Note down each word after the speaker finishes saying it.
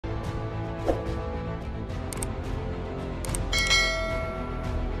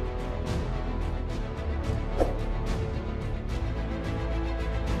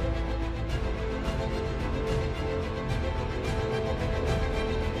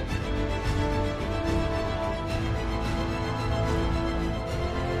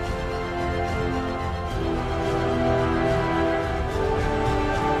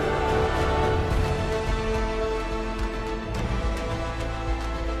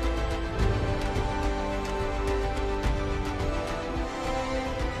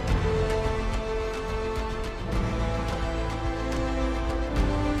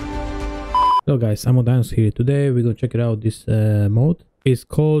Hello guys, AmongDinos here. Today we're gonna check it out. This mode is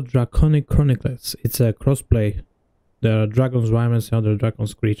called Draconic Chronicles. It's a crossplay. There are dragons, wyverns, and other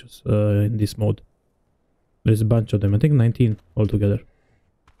dragons creatures in this mode. There's a bunch of them. I think 19 altogether.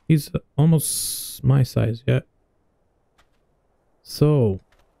 He's almost my size, yeah. So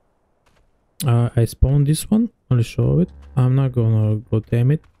I spawned this one. I'll show it. I'm not gonna go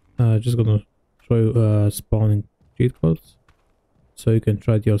tame it. Just gonna show you spawning cheat codes, so you can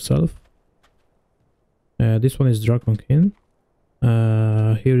try it yourself. This one is Dragonkin.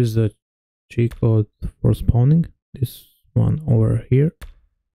 Here is the cheat code for spawning. This one over here.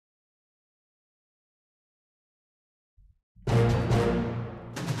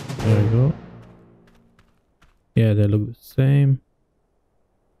 There we go. Yeah, they look the same.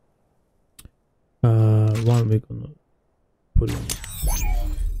 One we're gonna put it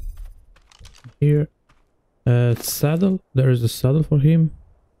here. Saddle. There is a saddle for him.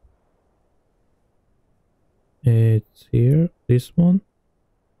 It's here, this one.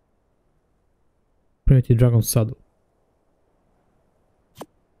 Primitive dragon saddle.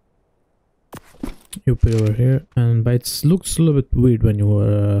 You put it over here, but it looks a little bit weird when you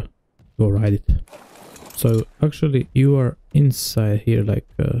go ride it. So actually, you are inside here, like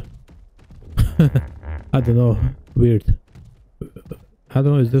I don't know, weird. I don't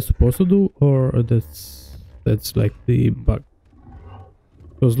know, is this supposed to do, or that's like the bug?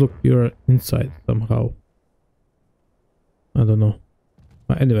 Because look, you're inside somehow. I don't know.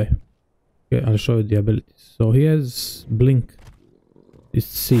 Anyway, okay, I'll show you the abilities. So he has blink, is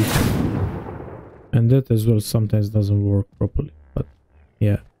C, and that as well sometimes doesn't work properly. But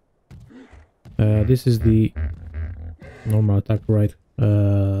yeah, this is the normal attack, right?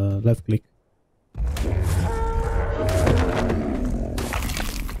 Left click.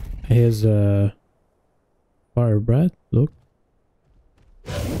 He has fire breath. Look.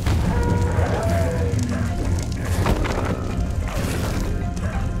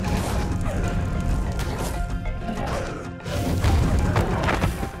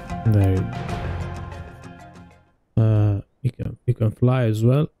 There you can fly as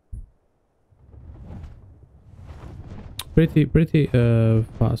well. Pretty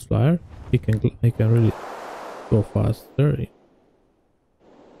fast flyer. He can really go faster.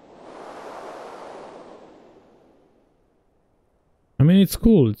 I mean, it's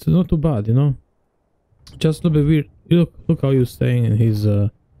cool. It's not too bad, you know. Just a little bit weird. Look how you're staying in his.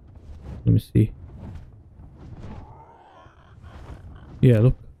 Let me see. Yeah,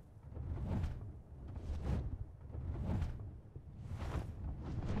 look.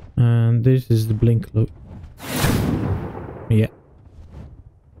 And this is the blink, look. Yeah.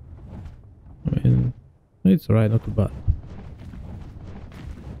 I mean, it's alright, not too bad.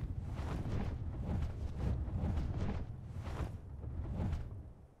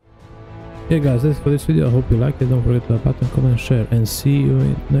 Yeah guys, that's for this video. I hope you liked it. Don't forget to like, button, comment, share, and see you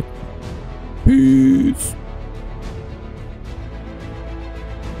in next. Peace!